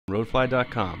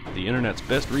Roadfly.com, the internet's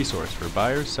best resource for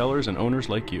buyers, sellers, and owners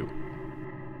like you.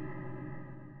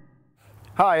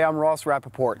 Hi, I'm Ross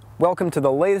Rappaport. Welcome to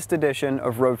the latest edition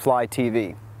of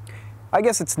RoadflyTV. I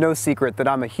guess it's no secret that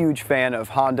I'm a huge fan of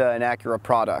Honda and Acura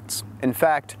products. In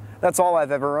fact, that's all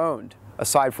I've ever owned,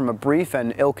 aside from a brief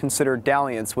and ill-considered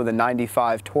dalliance with a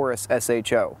 '95 Taurus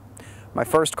SHO. My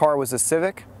first car was a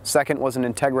Civic, second was an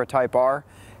Integra Type R,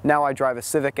 now I drive a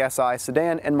Civic Si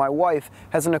sedan, and my wife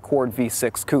has an Accord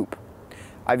V6 coupe.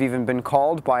 I've even been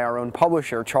called by our own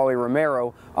publisher, Charlie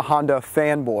Romero, a Honda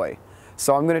fanboy.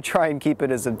 So I'm going to try and keep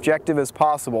it as objective as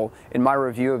possible in my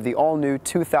review of the all-new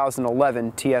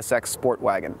 2011 TSX Sport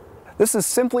Wagon. This is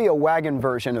simply a wagon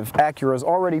version of Acura's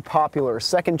already popular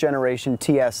second-generation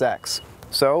TSX.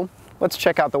 So let's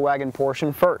check out the wagon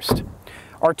portion first.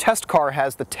 Our test car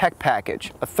has the Tech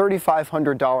Package, a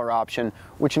 $3,500 option,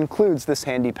 which includes this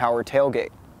handy power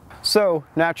tailgate. So,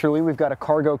 naturally, we've got a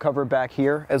cargo cover back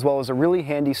here, as well as a really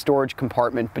handy storage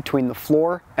compartment between the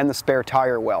floor and the spare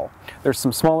tire well. There's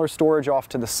some smaller storage off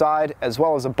to the side, as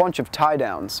well as a bunch of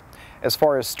tie-downs. As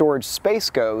far as storage space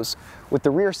goes, with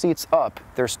the rear seats up,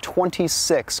 there's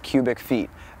 26 cubic feet.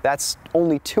 That's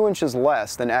only 2 inches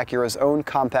less than Acura's own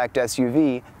compact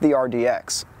SUV, the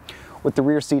RDX. With the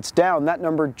rear seats down, that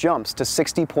number jumps to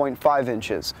 60.5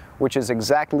 inches, which is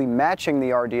exactly matching the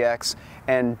RDX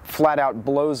and flat out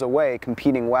blows away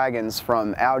competing wagons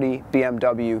from Audi,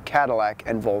 BMW, Cadillac,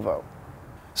 and Volvo.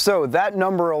 So that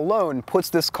number alone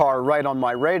puts this car right on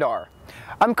my radar.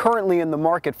 I'm currently in the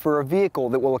market for a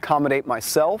vehicle that will accommodate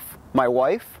myself, my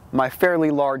wife, my fairly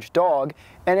large dog,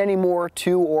 and any more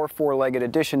 2- or 4-legged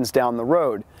additions down the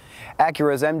road.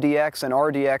 Acura's MDX and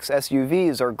RDX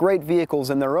SUVs are great vehicles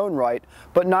in their own right,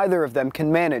 but neither of them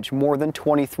can manage more than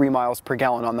 23 miles per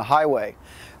gallon on the highway.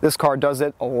 This car does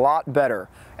it a lot better,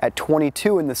 at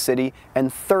 22 in the city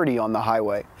and 30 on the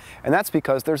highway. And that's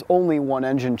because there's only one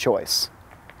engine choice.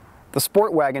 The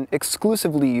Sport Wagon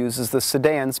exclusively uses the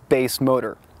sedan's base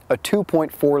motor, a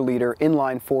 2.4-liter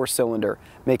inline 4-cylinder,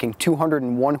 making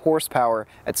 201 horsepower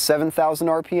at 7,000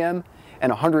 RPM and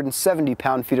 170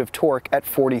 pound-feet of torque at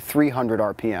 4,300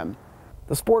 RPM.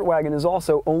 The Sport Wagon is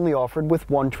also only offered with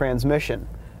one transmission,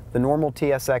 the normal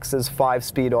TSX's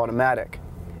 5-speed automatic.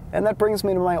 And that brings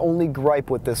me to my only gripe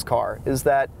with this car, is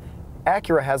that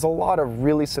Acura has a lot of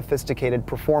really sophisticated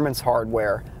performance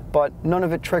hardware, but none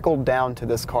of it trickled down to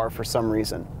this car for some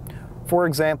reason. For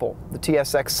example, the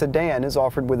TSX sedan is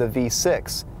offered with a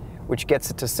V6, which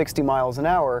gets it to 60 miles an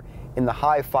hour in the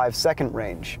high 5-second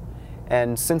range.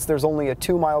 And since there's only a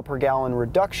 2 mile per gallon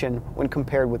reduction when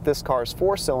compared with this car's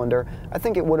 4-cylinder, I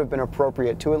think it would have been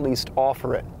appropriate to at least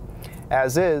offer it.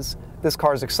 As is, this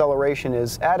car's acceleration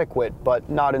is adequate but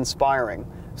not inspiring,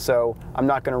 so I'm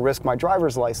not going to risk my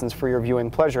driver's license for your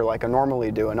viewing pleasure like I normally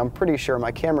do, and I'm pretty sure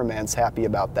my cameraman's happy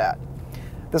about that.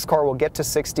 This car will get to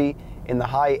 60 in the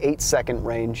high 8-second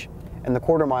range, and the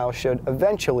quarter mile should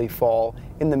eventually fall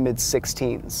in the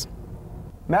mid-16s.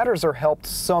 Matters are helped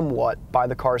somewhat by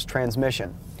the car's transmission,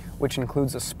 which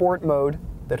includes a sport mode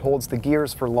that holds the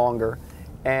gears for longer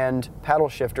and paddle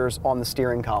shifters on the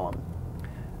steering column.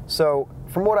 So,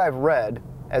 from what I've read,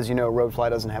 as you know, Roadfly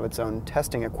doesn't have its own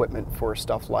testing equipment for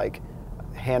stuff like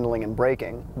handling and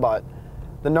braking, but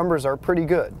the numbers are pretty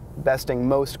good, besting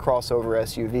most crossover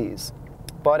SUVs.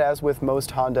 But as with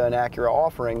most Honda and Acura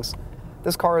offerings,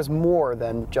 this car is more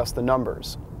than just the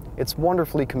numbers. It's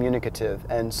wonderfully communicative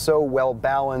and so well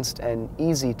balanced and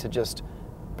easy to just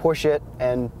push it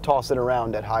and toss it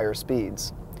around at higher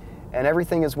speeds. And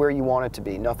everything is where you want it to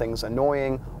be. Nothing's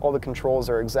annoying, all the controls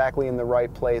are exactly in the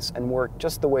right place and work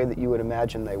just the way that you would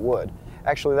imagine they would.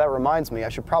 Actually, that reminds me, I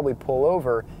should probably pull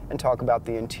over and talk about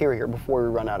the interior before we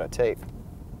run out of tape.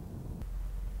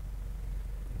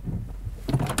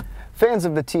 Fans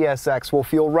of the TSX will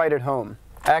feel right at home.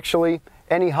 Actually,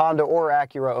 any Honda or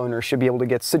Acura owner should be able to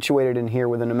get situated in here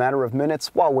within a matter of minutes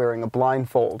while wearing a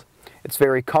blindfold. It's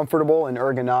very comfortable and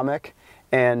ergonomic,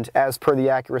 and as per the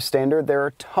Acura standard, there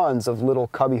are tons of little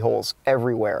cubby holes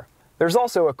everywhere. There's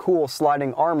also a cool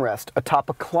sliding armrest atop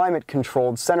a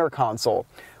climate-controlled center console,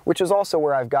 which is also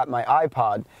where I've got my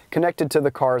iPod connected to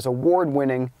the car's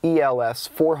award-winning ELS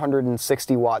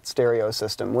 460-watt stereo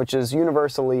system, which is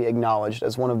universally acknowledged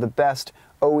as one of the best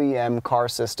OEM car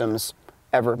systems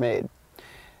ever made.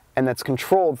 And that's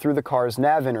controlled through the car's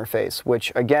nav interface,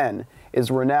 which, again,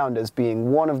 is renowned as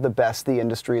being one of the best the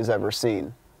industry has ever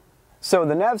seen. So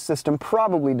the nav system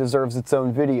probably deserves its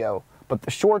own video, but the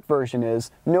short version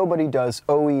is nobody does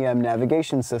OEM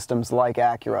navigation systems like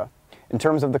Acura. In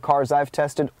terms of the cars I've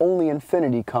tested, only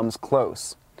Infiniti comes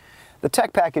close. The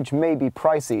tech package may be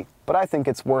pricey, but I think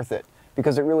it's worth it,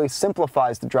 because it really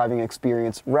simplifies the driving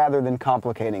experience rather than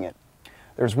complicating it.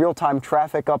 There's real-time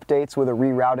traffic updates with a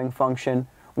rerouting function,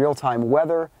 real-time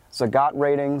weather, Zagat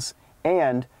ratings,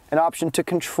 and an option to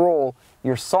control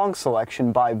your song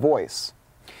selection by voice.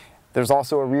 There's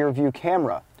also a rear view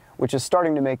camera, which is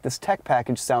starting to make this tech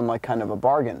package sound like kind of a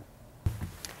bargain.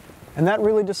 And that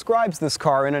really describes this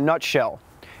car in a nutshell.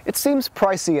 It seems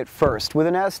pricey at first, with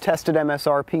an as-tested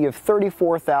MSRP of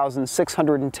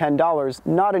 $34,610,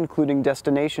 not including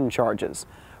destination charges.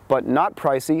 But not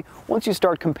pricey once you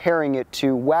start comparing it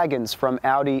to wagons from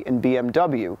Audi and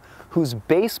BMW, whose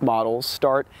base models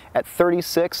start at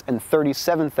 $36,000 and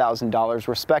 $37,000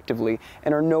 respectively,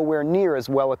 and are nowhere near as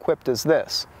well equipped as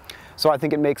this. So I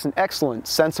think it makes an excellent,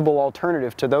 sensible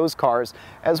alternative to those cars,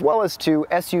 as well as to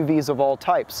SUVs of all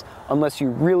types, unless you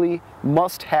really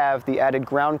must have the added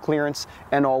ground clearance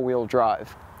and all-wheel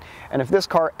drive. And if this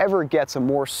car ever gets a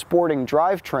more sporting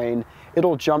drivetrain,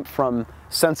 it'll jump from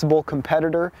sensible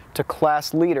competitor to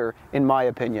class leader, in my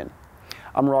opinion.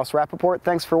 I'm Ross Rappaport.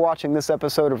 Thanks for watching this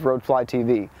episode of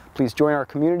RoadflyTV. Please join our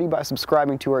community by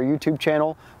subscribing to our YouTube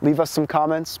channel, leave us some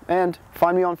comments, and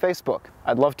find me on Facebook.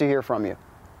 I'd love to hear from you.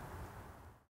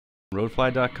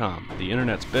 Roadfly.com, the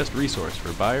internet's best resource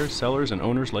for buyers, sellers, and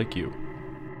owners like you.